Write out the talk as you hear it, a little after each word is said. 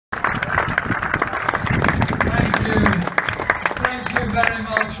very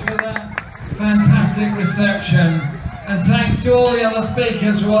much for that fantastic reception, and thanks to all the other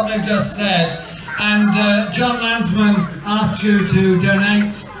speakers for what they've just said. And John Landsman asked you to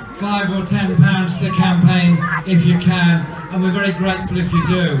donate £5 or £10 to the campaign if you can, and we're very grateful if you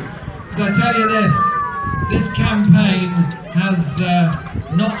do. But I tell you this campaign has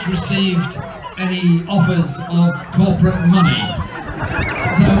not received any offers of corporate money,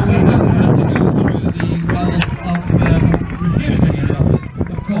 so we haven't had to go through the role of refusing any offers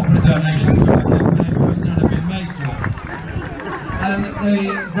of corporate donations to the campaign, because none have been made to us. And the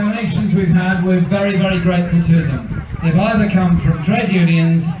donations we've had, we're very, very grateful to them. They've either come from trade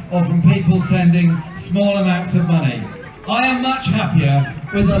unions or from people sending small amounts of money. I am much happier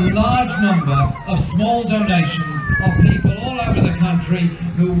with a large number of small donations of people all over the country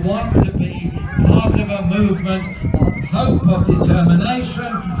who want to be part of a movement of hope, of determination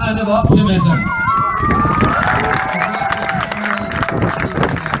and of optimism.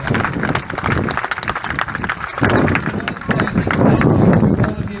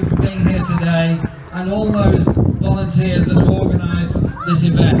 And all those volunteers that have organised this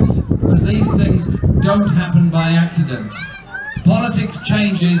event, because these things don't happen by accident. Politics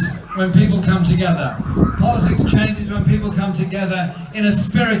changes when people come together. Politics changes when people come together in a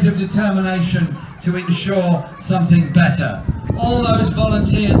spirit of determination to ensure something better. All those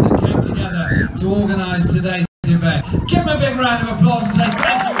volunteers that came together to organise today's event, give them a big round of applause and say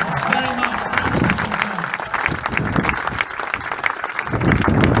thank you very much.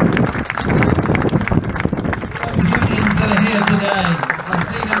 Today. I've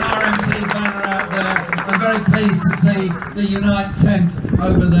seen an RMC banner out there. I'm very pleased to see the Unite tent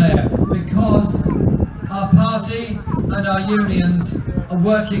over there, because our party and our unions are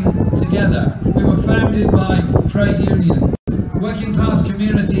working together. We were founded by trade unions. Working class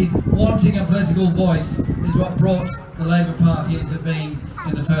communities wanting a political voice is what brought the Labour Party into being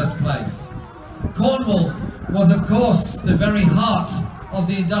in the first place. Cornwall was, of course, the very heart of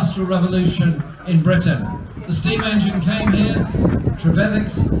the Industrial Revolution in Britain. The steam engine came here,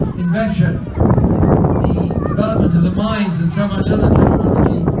 Trevithick's invention, the development of the mines and so much other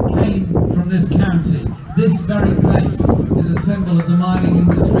technology came from this county. This very place is a symbol of the mining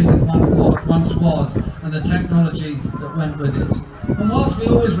industry that once was, and the technology that went with it. And whilst we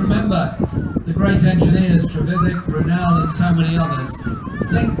always remember the great engineers, Trevithick, Brunel and so many others,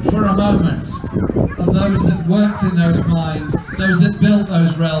 think for a moment of those that worked in those mines, those that built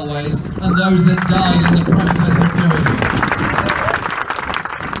those railways, and those that died in the process of doing it.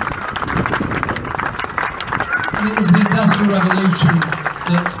 And it was the Industrial Revolution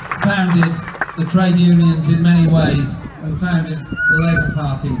that founded the trade unions in many ways, and founded the Labour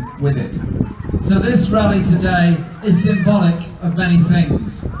Party with it. So this rally today is symbolic of many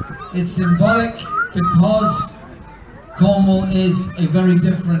things. It's symbolic because Cornwall is a very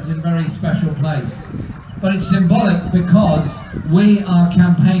different and very special place. But it's symbolic because we are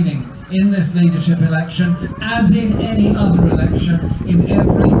campaigning in this leadership election, as in any other election, in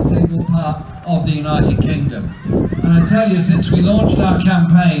every single part of the United Kingdom. And I tell you, since we launched our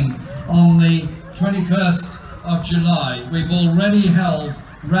campaign on the 21st of July, we've already held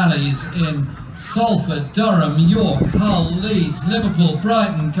rallies in Salford, Durham, York, Hull, Leeds, Liverpool,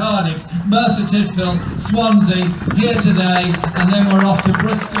 Brighton, Cardiff, Merthyr Tydfil, Swansea, here today, and then we're off to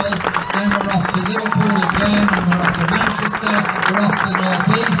Bristol, then we're off to Liverpool again, and we're off to Manchester, we're off to the North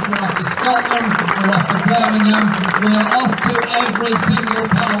East, we're off to Scotland, we're off to Birmingham, we're off to every single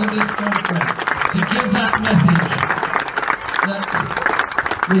part of this country to give that message that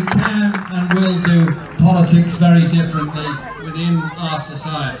we can and will do politics very differently within our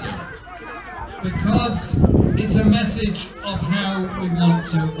society. Because it's a message of how we want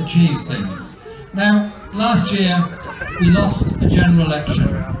to achieve things. Now, last year we lost a general election.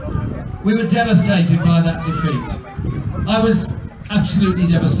 We were devastated by that defeat. I was absolutely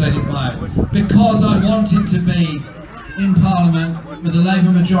devastated by it, because I wanted to be in Parliament with a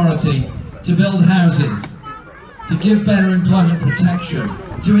Labour majority to build houses, to give better employment protection,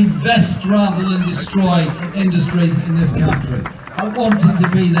 to invest rather than destroy industries in this country. I wanted to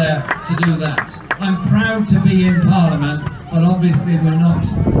be there to do that. I'm proud to be in Parliament, but obviously we're not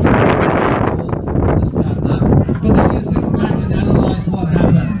understand that. But then you think back and analyse what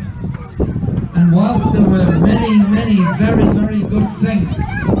happened. And whilst there were many, many very, very good things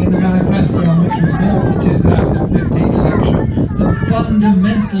in the manifesto on which we fought the 2015 election, the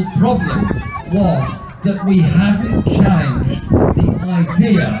fundamental problem was that we hadn't changed the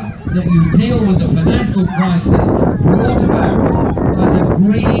idea that you deal with the financial crisis brought about by the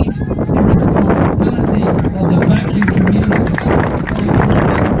greed, irresponsibility of the banking community,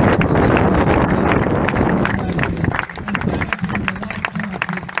 by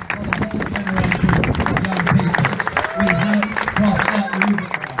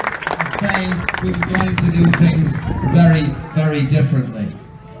very differently.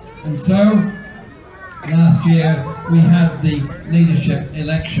 And so, last year we had the leadership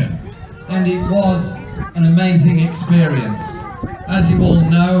election, and it was an amazing experience. As you all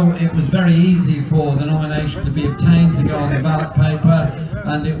know, it was very easy for the nomination to be obtained to go on the ballot paper,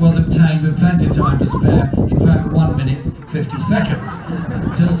 and it was obtained with plenty of time to spare, in fact 1 minute 50 seconds,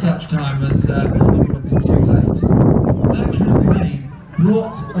 until such time as it would have been too late. That campaign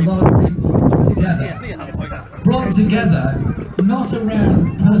brought a lot of people together, not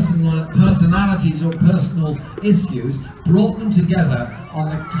around personalities or personal issues, brought them together on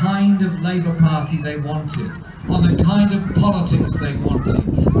the kind of Labour Party they wanted, on the kind of politics they wanted,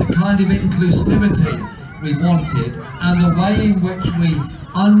 the kind of inclusivity we wanted, and the way in which we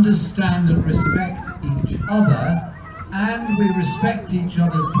understand and respect each other, and we respect each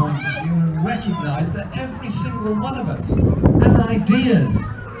other's point of view and recognise that every single one of us has ideas,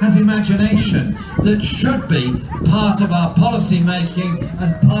 has imagination that should be part of our policy making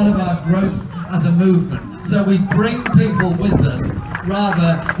and part of our growth as a movement. So we bring people with us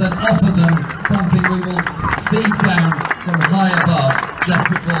rather than offer them something we will feed down from high above just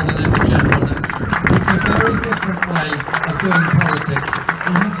before the next general election. It's a very different way of doing politics.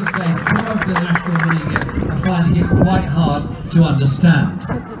 I have to say, some of the national media are finding it quite hard to understand.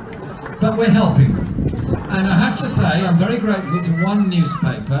 But we're helping them. And I have to say, I'm very grateful to one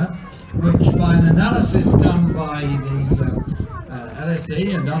newspaper, which by an analysis done by the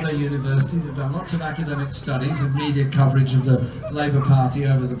LSE and other universities have done lots of academic studies and media coverage of the Labour Party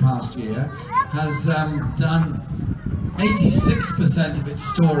over the past year, has done 86% of its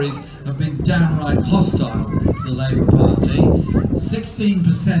stories have been downright hostile to the Labour Party,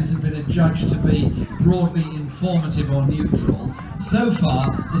 16% have been adjudged to be broadly informative or neutral. So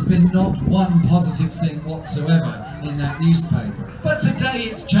far, there's been not one positive thing whatsoever in that newspaper. But today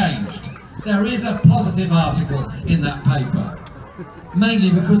it's changed. There is a positive article in that paper, mainly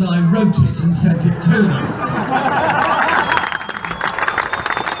because I wrote it and sent it to them.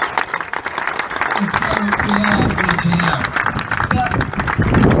 And so we are reaching out. But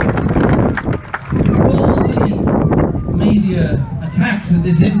for all the media attacks and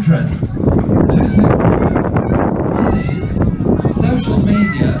disinterest, two things. One is, social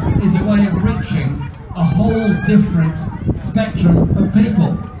media is a way of reaching a whole different spectrum of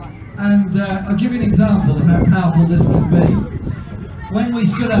people. And I'll give you an example of how powerful this can be. When we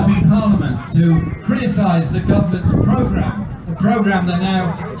stood up in Parliament to criticise the government's programme, the programme they're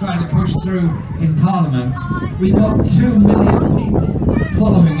now trying to push through in Parliament, we got 2 million people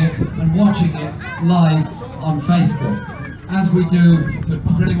following it and watching it live on Facebook, as we do for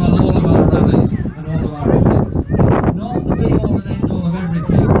pretty well all of our rallies and all of our events. It's not the be-all and end-all of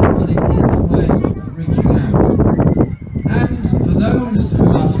everything, but it is a way of reaching out. And for those who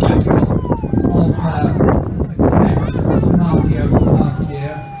are sceptical of the success of the party over the last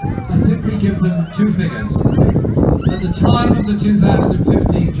year, I simply give them two figures. At the time of the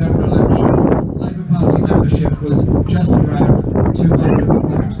 2015 general election, Labour Party membership was just around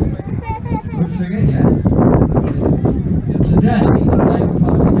 200,000. Good figure, yes. Today, Labour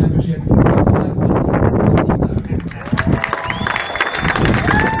Party membership is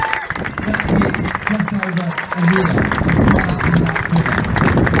 540,000. That's just over a year. It's not up to that figure.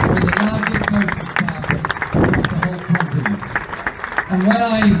 We're the largest socialist party across the whole continent. And when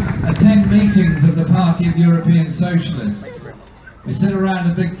I attend meetings of the Party of European Socialists, we sit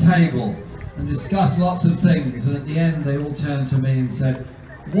around a big table and discuss lots of things, and at the end they all turn to me and said,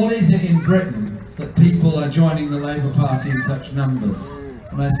 what is it in Britain that people are joining the Labour Party in such numbers?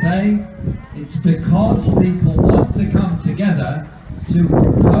 And I say, it's because people want to come together to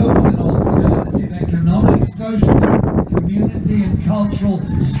propose an alternative economic, social, community and cultural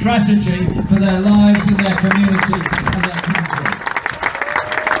strategy for their lives and their community and their country.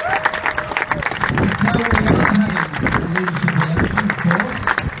 And so we are having a leadership election, of course,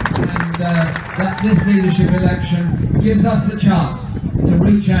 and this leadership election gives us the chance to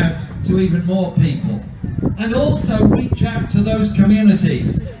reach out to even more people, and also reach out to those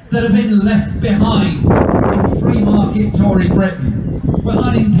communities that have been left behind in free market Tory Britain, where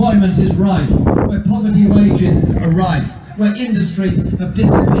unemployment is rife, where poverty wages are rife, where industries have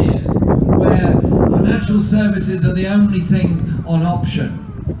disappeared, where financial services are the only thing on option.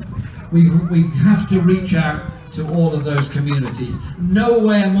 We have to reach out to all of those communities,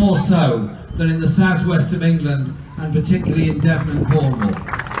 nowhere more so than in the southwest of England, and particularly in Devon and Cornwall.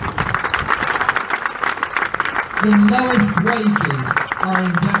 The lowest wages are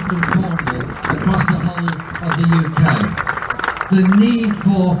in Devon and Cornwall across the whole of the UK. The need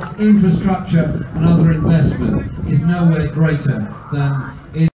for infrastructure and other investment is nowhere greater than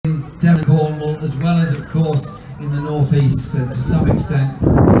in Devon and Cornwall, as well as, of course, in the northeast. east and to some extent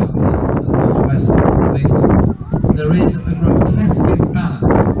some parts of the northwest of England. There is a grotesque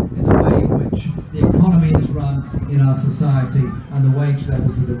imbalance in the way in which the economy is run in our society and the wage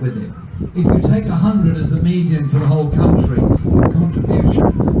levels that are with it. If you take 100 as the median for the whole country in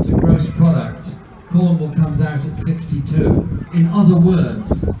contribution to gross product, Cornwall comes out at 62. In other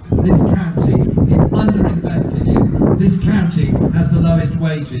words, this county is underinvested in. This county has the lowest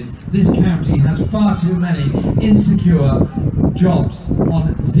wages. This county has far too many insecure jobs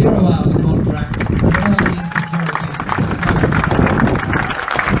on 0 hours contracts and all the insecurity.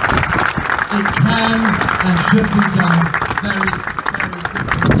 It can and should be done very, very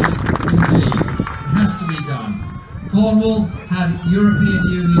differently indeed. It has to be done. Cornwall had European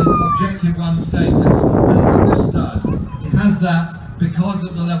Union Objective 1 status, and it still does. It has that because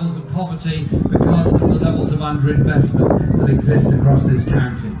of the levels of poverty, because of the levels of underinvestment that exist across this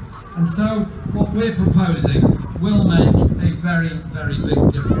county. And so what we're proposing will make a very, very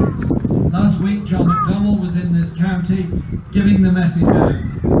big difference. Last week John McDonnell was in this county giving the message out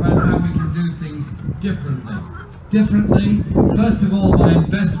about how we can do things differently. Differently, first of all, by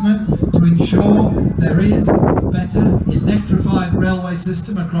investment to ensure there is a better electrified railway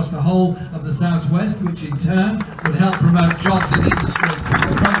system across the whole of the southwest, which in turn would help promote jobs and industry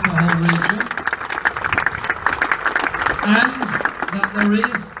across the whole region, and that there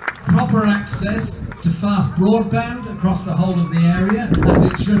is proper access to fast broadband across the whole of the area, as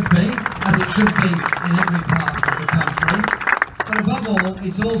it should be in every part of the country. But above all,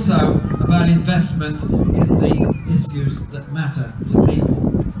 it's also about investment in the issues that matter to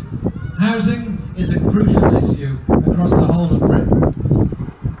people. Housing is a crucial issue across the whole of Britain.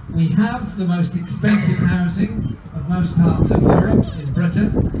 We have the most expensive housing of most parts of Europe in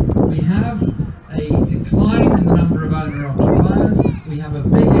Britain. We have a decline in the number of owner-occupiers. We have a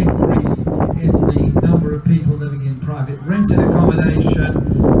big increase in the number of people living in private rented accommodation,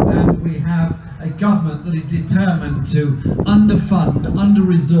 and we have a government that is determined to underfund,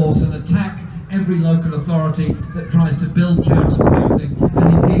 under-resource and attack every local authority that tries to build council housing,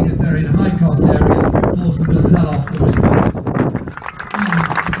 and indeed if they're in high-cost areas, force them to sell off the respectable. And it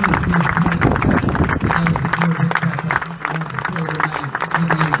is trying to say those that do a bit better want to still remain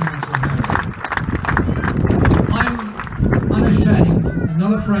living in council housing. I'm unashamed and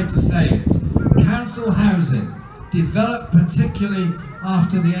not afraid to say it. Council housing, developed particularly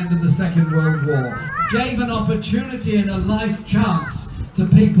after the end of the Second World War, gave an opportunity and a life chance to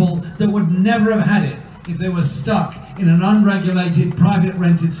people that would never have had it if they were stuck in an unregulated private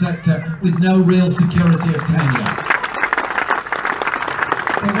rented sector with no real security of tenure.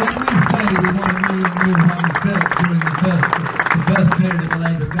 So when we say we want 1 million new homes built during the first period of the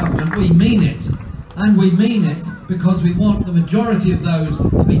Labour government, we mean it. And we mean it because we want the majority of those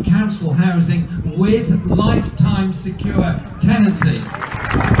to be council housing with lifetime secure tenancies.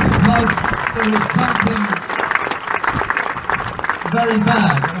 Because there is something very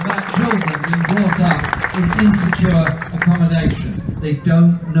bad about children being brought up in insecure accommodation. They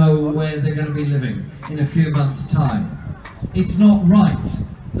don't know where they're going to be living in a few months' time. It's not right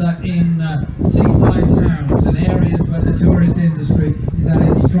that in seaside towns and areas where the tourist industry is at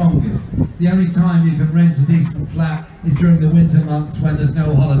its strongest, the only time you can rent a decent flat is during the winter months when there's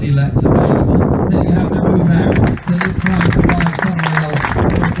no holiday lets available. Then you have to move out to try to buy somewhere else or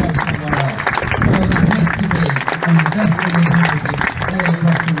go somewhere else. So there has to be an investment in housing all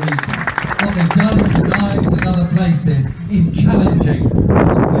across the region. What they've done in St Ives and other places in challenging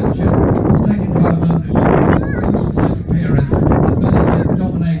the question of second home ownership with ghost-like appearance in villages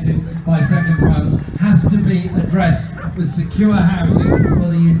dominated by second homes has to be addressed with secure housing for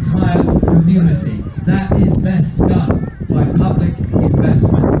the entire community. That is best done by public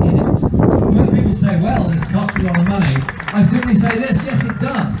investment in it. When people say, well, this costs a lot of money, I simply say this, yes it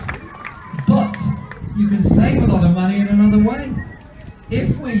does. But you can save a lot of money in another way.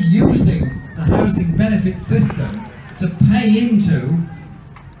 If we're using the housing benefit system to pay into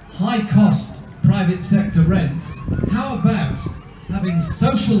high-cost private sector rents, how about having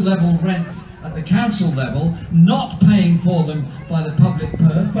social level rents at the council level, not paying for them by the public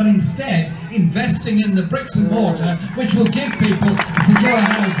purse, but instead investing in the bricks and mortar, which will give people secure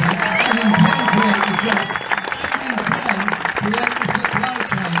housing and in turn create the jobs, and in turn create the supply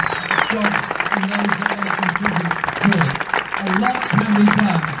chain of jobs in those that will contribute to it. A lot can be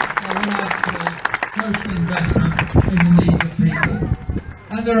done by what I call social investment in the needs of people.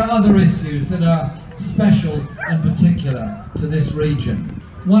 And there are other issues that are special and particular to this region.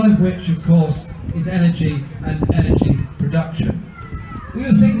 One of which, of course, is energy and energy production. We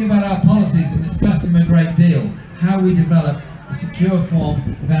were thinking about our policies and discussing them a great deal, how we develop a secure form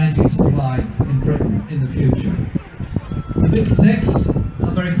of energy supply in Britain in the future. The big six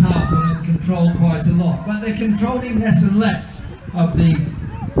are very powerful and control quite a lot, but they're controlling less and less of the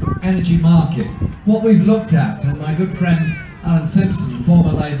energy market. What we've looked at, and my good friend Alan Simpson,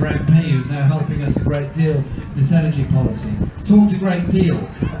 former Labour MP, who's now helping us a great deal in this energy policy, has talked a great deal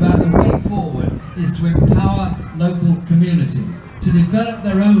about the way forward is to empower local communities to develop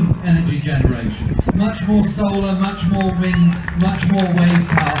their own energy generation. Much more solar, much more wind, much more wave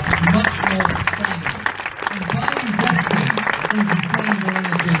power, much more sustainable. And by investing in sustainable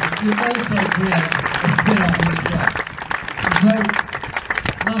energy, you also create a spin-off in the jobs. And so,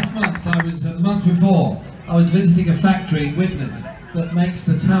 last month, the month before, I was visiting a factory in Widnes that makes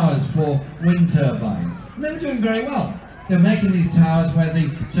the towers for wind turbines. And they were doing very well. They're making these towers where the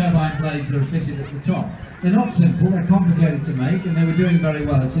turbine blades are fitted at the top. They're not simple, they're complicated to make, and they were doing very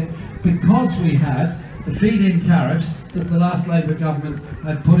well at it because we had the feed-in tariffs that the last Labour government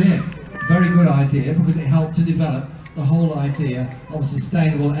had put in. Very good idea, because it helped to develop the whole idea of a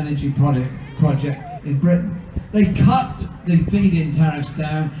sustainable energy project in Britain. They cut the feed-in tariffs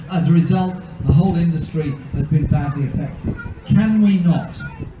down. As a result, the whole industry has been badly affected. Can we not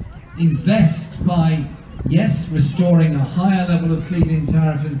invest by, yes, restoring a higher level of feed-in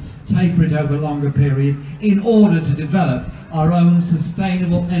tariff and taper it over a longer period in order to develop our own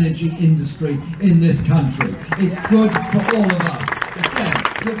sustainable energy industry in this country? It's good for all of us. Again,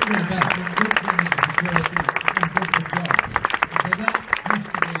 good for investment, good for energy security, and good for jobs. So that has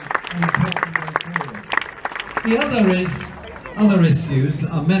to be an important way forward. The other issues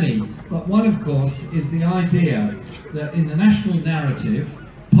are many, but one, of course, is the idea that in the national narrative,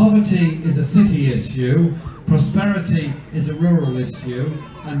 poverty is a city issue, prosperity is a rural issue,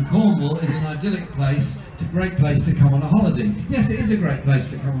 and Cornwall is an idyllic place, a great place to come on a holiday. Yes, it is a great place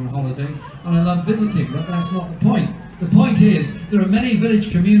to come on a holiday, and I love visiting, but that's not the point. The point is, there are many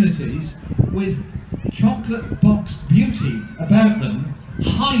village communities with chocolate box beauty about them,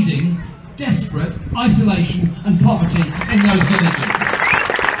 hiding desperate isolation and poverty in those villages.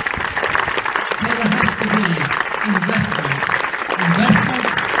 So there has to be investment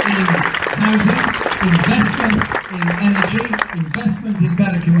in housing, investment in energy, investment in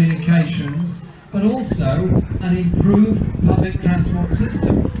better communications, but also an improved public transport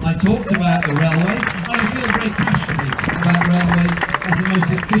system. I talked about the railways, and I feel very passionately about railways as the most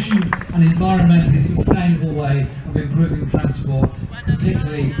efficient and environmentally sustainable way of improving transport,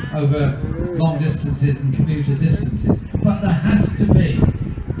 particularly over long distances and commuter distances. But there has to be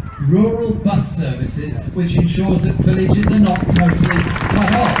rural bus services which ensures that villages are not totally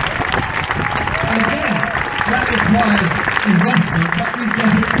cut off. And again, that requires investment, but we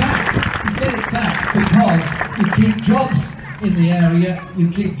get it back. We get it back because you keep jobs in the area, you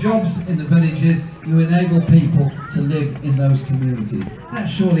keep jobs in the villages, you enable people to live in those communities. That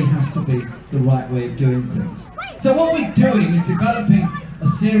surely has to be the right way of doing things. So what we're doing is developing a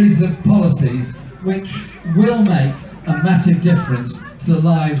series of policies which will make a massive difference to the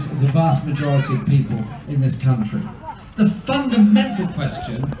lives of the vast majority of people in this country. The fundamental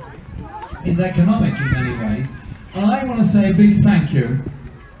question is economic in many ways, and I want to say a big thank you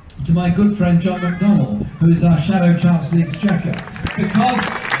to my good friend John McDonnell, who is our Shadow Chancellor of the Exchequer, because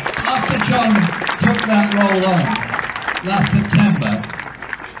after John took that role on last September,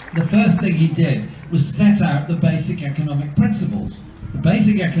 the first thing he did was set out the basic economic principles. The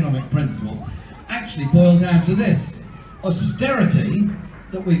basic economic principles actually boil down to this: austerity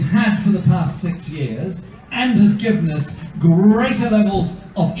that we've had for the past 6 years and has given us greater levels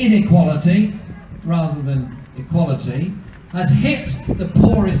of inequality rather than equality, has hit the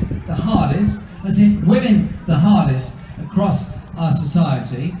poorest the hardest, has hit women the hardest across our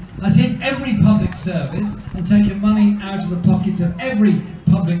society, has hit every public service and taken money out of the pockets of every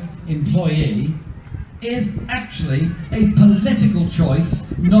public employee, is actually a political choice,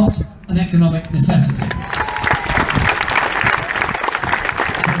 not an economic necessity. The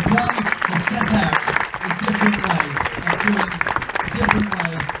one has set out a different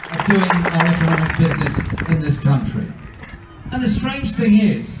way of doing our economic business in this country. And the strange thing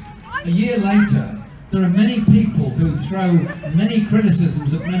is, a year later, there are many people who throw many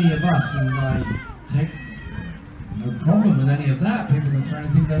criticisms at many of us, and I take no problem with any of that. People can throw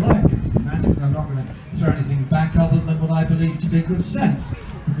anything they like. It's magic. I'm not going to throw anything back other than what I believe to be good sense,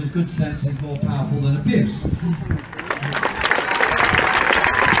 because good sense is more powerful than abuse. But you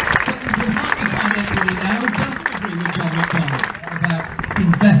can hardly find anybody now who doesn't agree with John McDonnell about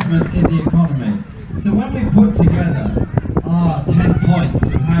investment in the economy. So when we put together our 10 points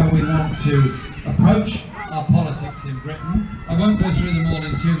of how we want to approach our politics in Britain, I won't go through them all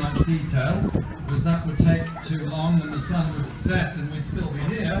in too much detail, because that would take too long and the sun would set and we'd still be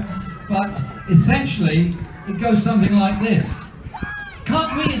here. But essentially, It goes something like this.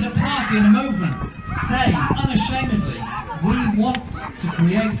 Can't we as a party and a movement say unashamedly we want to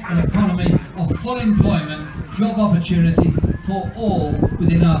create an economy of full employment, job opportunities for all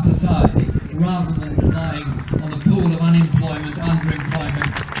within our society, rather than relying on the pool of unemployment,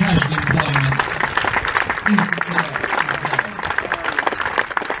 underemployment, casual employment, insecure employment.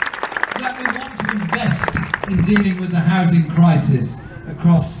 That we want to invest in dealing with the housing crisis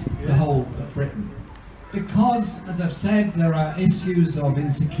across the whole of Britain. Because, as I've said, there are issues of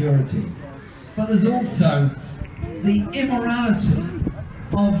insecurity, but there's also the immorality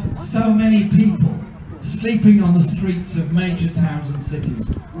of so many people sleeping on the streets of major towns and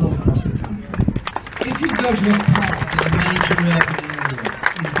cities all across the country. If you go to a park in a major urban area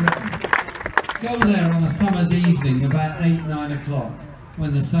in Britain, go there on a summer's evening about 8, 9 o'clock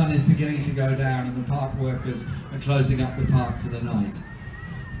when the sun is beginning to go down and the park workers are closing up the park for the night.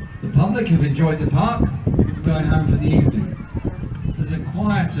 The public have enjoyed the park, going home for the evening. There's a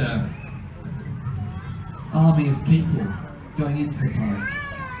quieter army of people going into the park.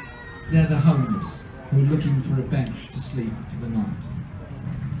 They're the homeless who are looking for a bench to sleep for the night.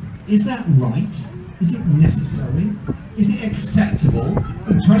 Is that right? Is it necessary? Is it acceptable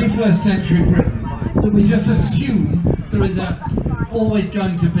in 21st century Britain that we just assume there is always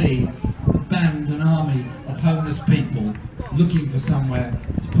going to be a band, an army of homeless people looking for somewhere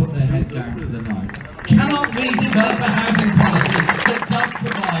to put their head down for the night? Cannot we develop a housing policy that does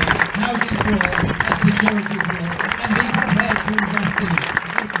provide housing for all and security for all, and be prepared to invest in it?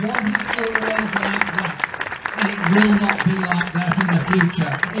 It wasn't always like that, and it will not be like that in the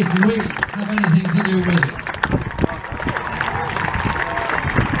future if we have anything to do with it.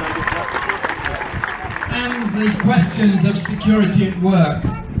 And the questions of security at work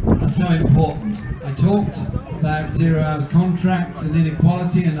are so important. I talked about 0 hours contracts and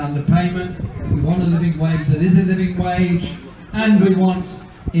inequality and underpayment. We want a living wage that is a living wage, and we want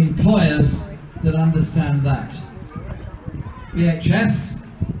employers that understand that. VHS,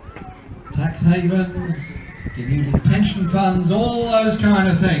 tax havens, denuded pension funds, all those kind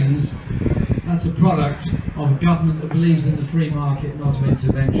of things, that's a product of a government that believes in the free market, not of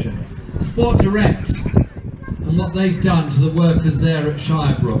intervention. Sport Direct and what they've done to the workers there at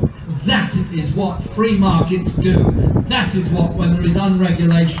Shirebrook, that is what free markets do. That is what, when there is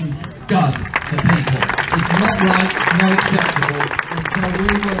unregulation, does to people. It's not right, not acceptable, and so we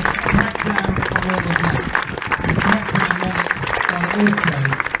will crack down on all of that. We crack down on it by also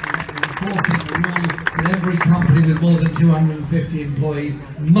enforcing the rule that every company with more than 250 employees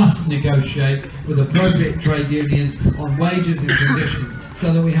must negotiate with appropriate trade unions on wages and conditions,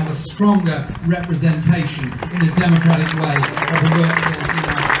 so that we have a stronger representation in a democratic way of the workforce in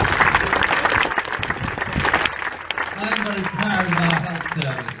our country. I'm very proud of our health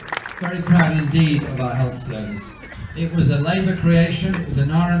service, very proud indeed of our health service. It was a Labour creation, it was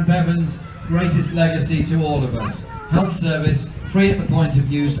an R.M. Bevan's greatest legacy to all of us. Health service, free at the point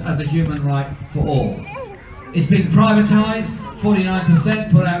of use as a human right for all. It's been privatised,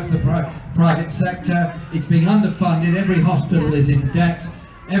 49% put out to the private sector, it's being underfunded, every hospital is in debt,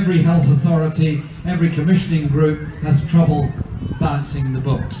 every health authority, every commissioning group has trouble balancing the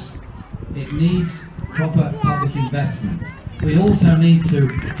books. It needs proper public investment. We also need to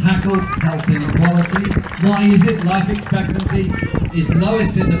tackle health inequality. Why is it life expectancy is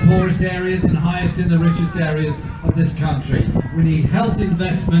lowest in the poorest areas and highest in the richest areas of this country? We need health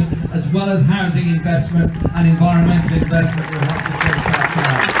investment as well as housing investment and environmental investment will help to fix that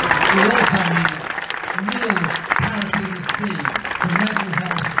crowd. We also need real parity in the scheme for mental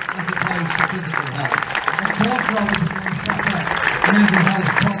health as opposed to physical health. A quarter of us will suffer mental health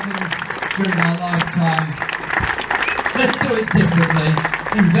problems during our lifetime. Let's do it differently,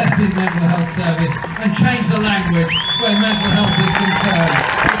 invest in mental health service and change the language where mental health is concerned.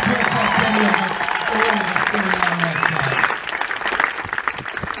 It will cost any of us, all of us during our lifetime.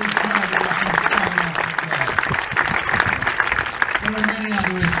 It's proud of us and there are many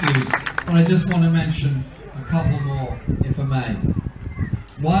other issues, but I just want to mention a couple more, if I may.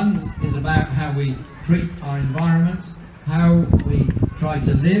 One is about how we treat our environment, how we try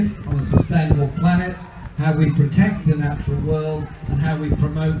to live on a sustainable planet, how we protect the natural world, and how we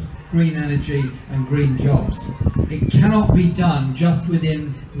promote green energy and green jobs. It cannot be done just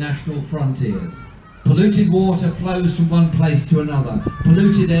within national frontiers. Polluted water flows from one place to another.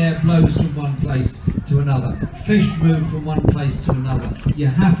 Polluted air flows from one place to another. Fish move from one place to another. You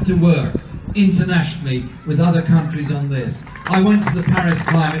have to work internationally with other countries on this. I went to the Paris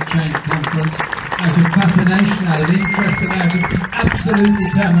Climate Change Conference out of fascination, out of interest, and out of absolute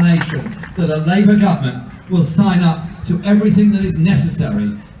determination that a Labour government will sign up to everything that is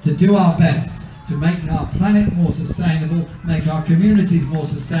necessary to do our best to make our planet more sustainable, make our communities more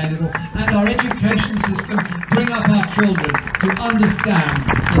sustainable, and our education system bring up our children to understand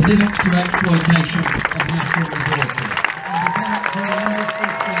the limits to exploitation of natural resources. And develop for an industry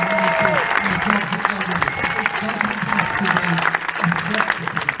and the jobs that go with it. It doesn't have to be a threat to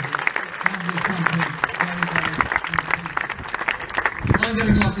people. It can be something very, very inclusive. I'm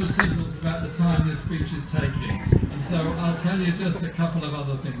getting lots of signals about the time this speech is taking, and so I'll tell you just a couple of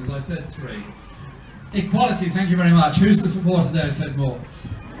other things. I said 3. Equality, thank you very much. Who's the supporter there who said more?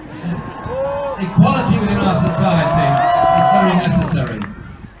 Equality within our society is very necessary.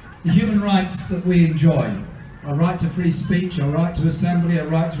 The human rights that we enjoy, our right to free speech, our right to assembly, our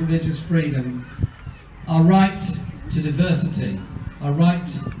right to religious freedom, our right to diversity, our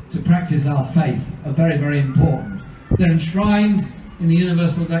right to practice our faith are very, very important. They're enshrined in the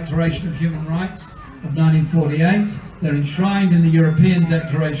Universal Declaration of Human Rights of 1948. They're enshrined in the European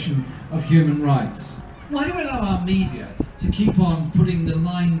Declaration of Human Rights. Why do we allow our media to keep on putting the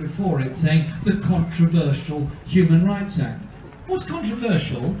line before it saying the controversial Human Rights Act? What's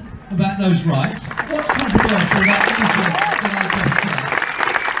controversial about those rights? What's controversial about anything that I just said?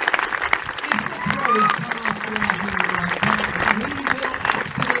 If the Tories come after our Human Rights Act, we will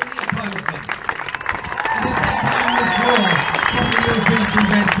absolutely oppose them. And if they can withdraw from the European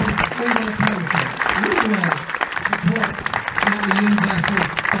Convention, we will oppose it. We will support the Universal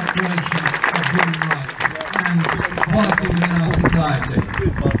Declaration of Human Rights and equality within our society.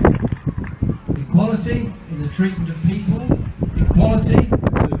 Equality in the treatment of people, equality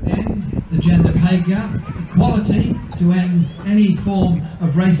to end the gender pay gap, equality to end any form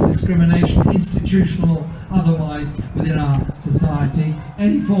of race discrimination, institutional otherwise, within our society,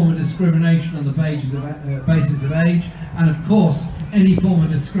 any form of discrimination on the basis of age, and of course any form of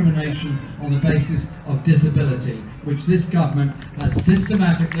discrimination on the basis of disability, which this government has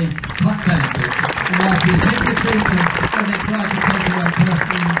systematically cut benefits. And whilst we take the treatment when they try to take away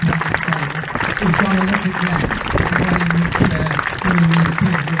personal independence status, we've got to look again at the way in which they're doing these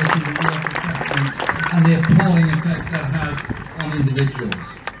capability and work assessments and the appalling effect that has on individuals.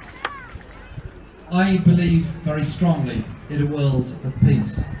 I believe very strongly in a world of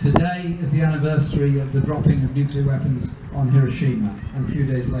peace. Today is the anniversary of the dropping of nuclear weapons on Hiroshima, and a few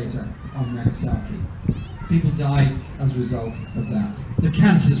days later on Nagasaki. People died as a result of that. The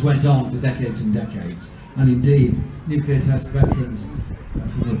cancers went on for decades and decades, and indeed nuclear test veterans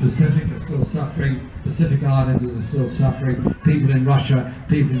from the Pacific are still suffering, Pacific Islanders are still suffering, people in Russia,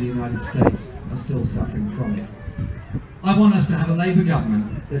 people in the United States are still suffering from it. I want us to have a Labour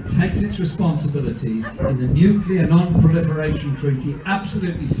government that takes its responsibilities in the Nuclear Non-Proliferation Treaty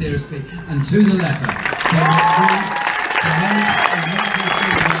absolutely seriously and to the letter, so that we promote a nuclear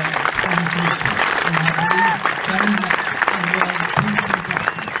free world in the future. And I believe very much in the world of peace and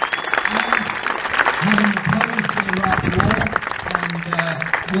justice. And having opposed the Iraq war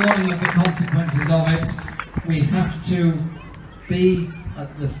and warning of the consequences of it, we have to be at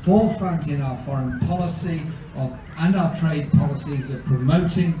the forefront in our foreign policy and our trade policies of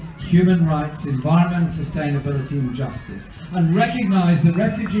promoting human rights, environment, sustainability and justice, and recognise the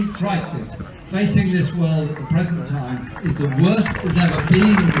refugee crisis facing this world at the present time is the worst there's ever been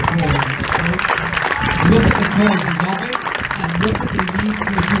in recorded history. Look at the causes of it and look at the need for a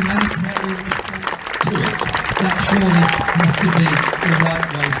humanitarian response to it. That surely has to be the right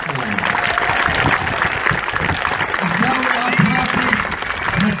way forward. And so our party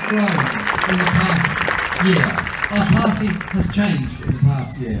has grown in the past year. Our party has changed in the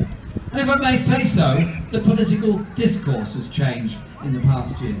past year. And if I may say so, the political discourse has changed in the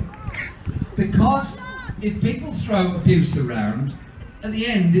past year. Because if people throw abuse around, at the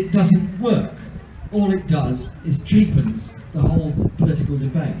end it doesn't work. All it does is cheapens the whole political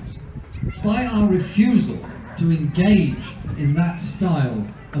debate. By our refusal to engage in that style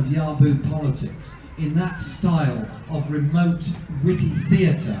of Yahoo politics, in that style of remote, witty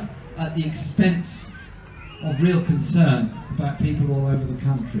theatre at the expense of real concern about people all over the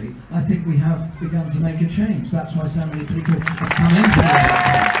country, I think we have begun to make a change. That's why so many people have come into the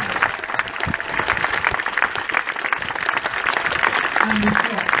country. And we've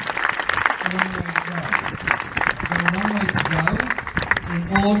got a long way to go. We've got a long way to go in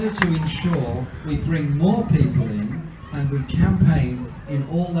order to ensure we bring more people in and we campaign in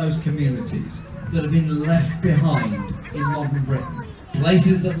all those communities that have been left behind in modern Britain.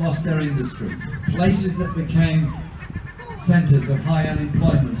 Places that lost their industry, places that became centres of high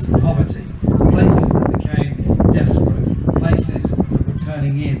unemployment and poverty, places that became desperate, places that were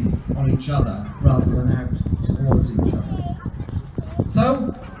turning in on each other rather than out towards each other.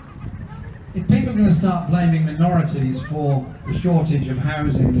 So, if people are going to start blaming minorities for the shortage of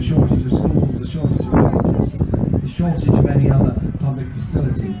housing, the shortage of schools, a shortage of managers, the shortage of any other public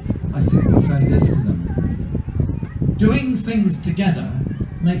facility, I simply say this to them. Doing things together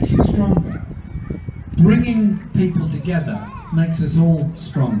makes you stronger. Bringing people together makes us all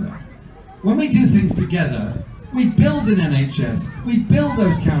stronger. When we do things together, we build an NHS, we build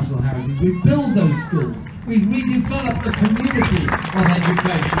those council houses, we build those schools, we develop the community of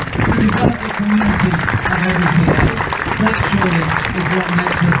education, we develop the community of everything else. That surely is what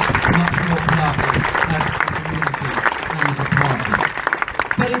makes us much more powerful as a community and as a party.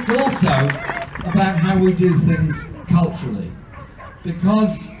 But it's also about how we do things culturally.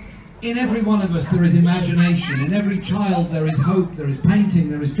 Because in every one of us there is imagination, in every child there is hope, there is painting,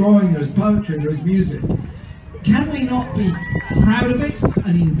 there is drawing, there is poetry, there is music. Can we not be proud of it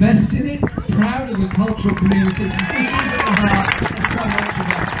and invest in it, proud of the cultural community, which is at the heart of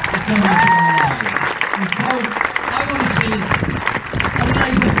so much of our lives? And so I want to see a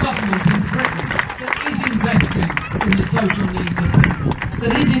Labour government in Britain that is investing in the social needs of people,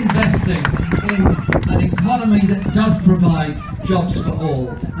 that is investing in an economy that does provide jobs for all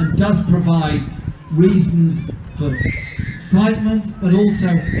and does provide reasons for excitement, but also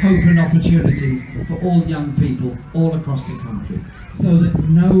hope and opportunities for all young people all across the country, so that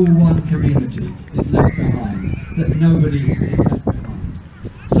no one community is left behind, that nobody is left behind.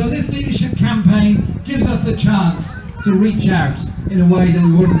 So this leadership campaign gives us the chance to reach out in a way that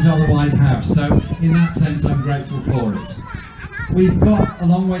we wouldn't otherwise have. So in that sense, I'm grateful for it. We've got a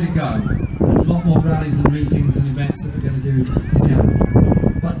long way to go, a lot more rallies and meetings and events that we're going to do together.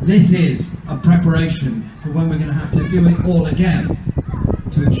 But this is a preparation for when we're going to have to do it all again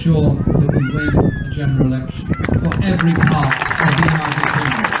to ensure that we win a general election for every part of the United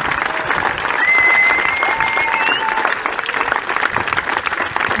Kingdom.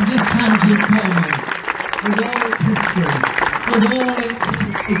 And this county of Cornwall, with all its history, with all its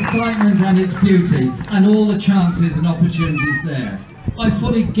excitement and its beauty, and all the chances and opportunities there, I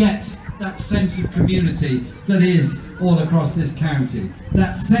fully get that sense of community that is all across this county,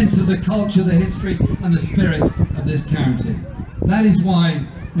 that sense of the culture, the history and the spirit of this county. That is why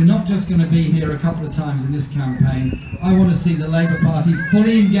we're not just going to be here a couple of times in this campaign. I want to see the Labour Party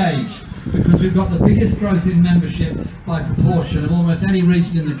fully engaged, because we've got the biggest growth in membership by proportion of almost any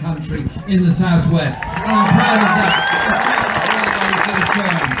region in the country in the southwest. And I'm proud of that.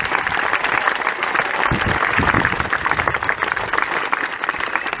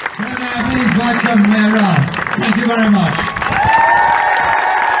 Please welcome Mayor Ross. Thank you very much.